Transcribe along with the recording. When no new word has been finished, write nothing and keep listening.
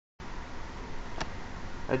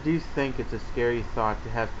I do think it's a scary thought to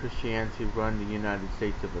have Christianity run the United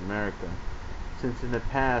States of America, since in the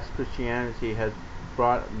past Christianity has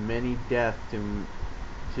brought many deaths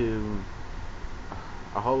to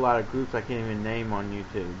a whole lot of groups I can't even name on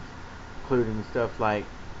YouTube, including stuff like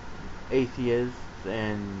atheists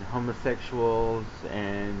and homosexuals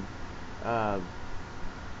and uh,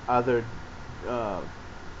 other uh,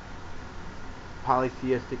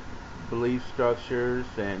 polytheistic belief structures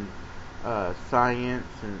and science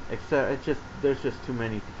and etc. It's just there's just too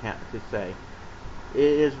many to say. It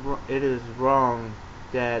is wrong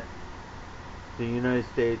that the United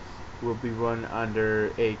States will be run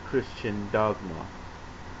under a Christian dogma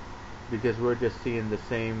because we're just seeing the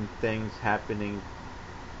same things happening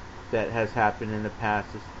that has happened in the past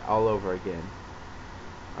all over again.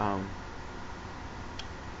 Um,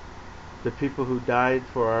 the people who died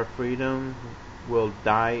for our freedom will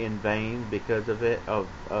die in vain because of it, of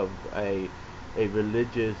a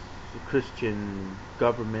religious Christian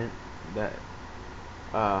government that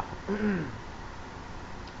uh,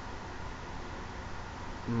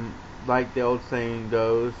 like the old saying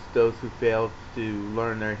goes, those who fail to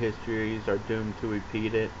learn their histories are doomed to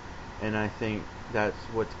repeat it. And I think that's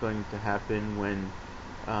what's going to happen when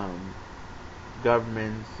um,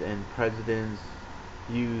 governments and presidents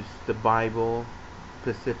use the Bible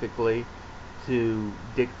specifically to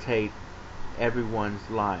dictate everyone's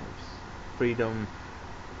lives. Freedom,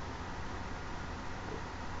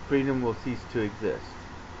 freedom will cease to exist.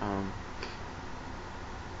 Um,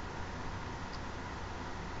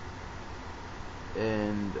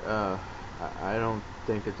 and I don't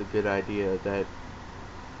think it's a good idea that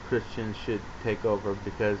Christians should take over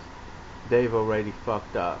because they've already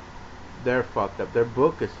fucked up. They're fucked up. Their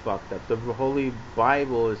book is fucked up. The Holy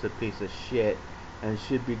Bible is a piece of shit and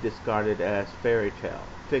should be discarded as fairy tale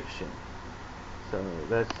fiction. So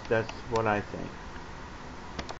that's what I think.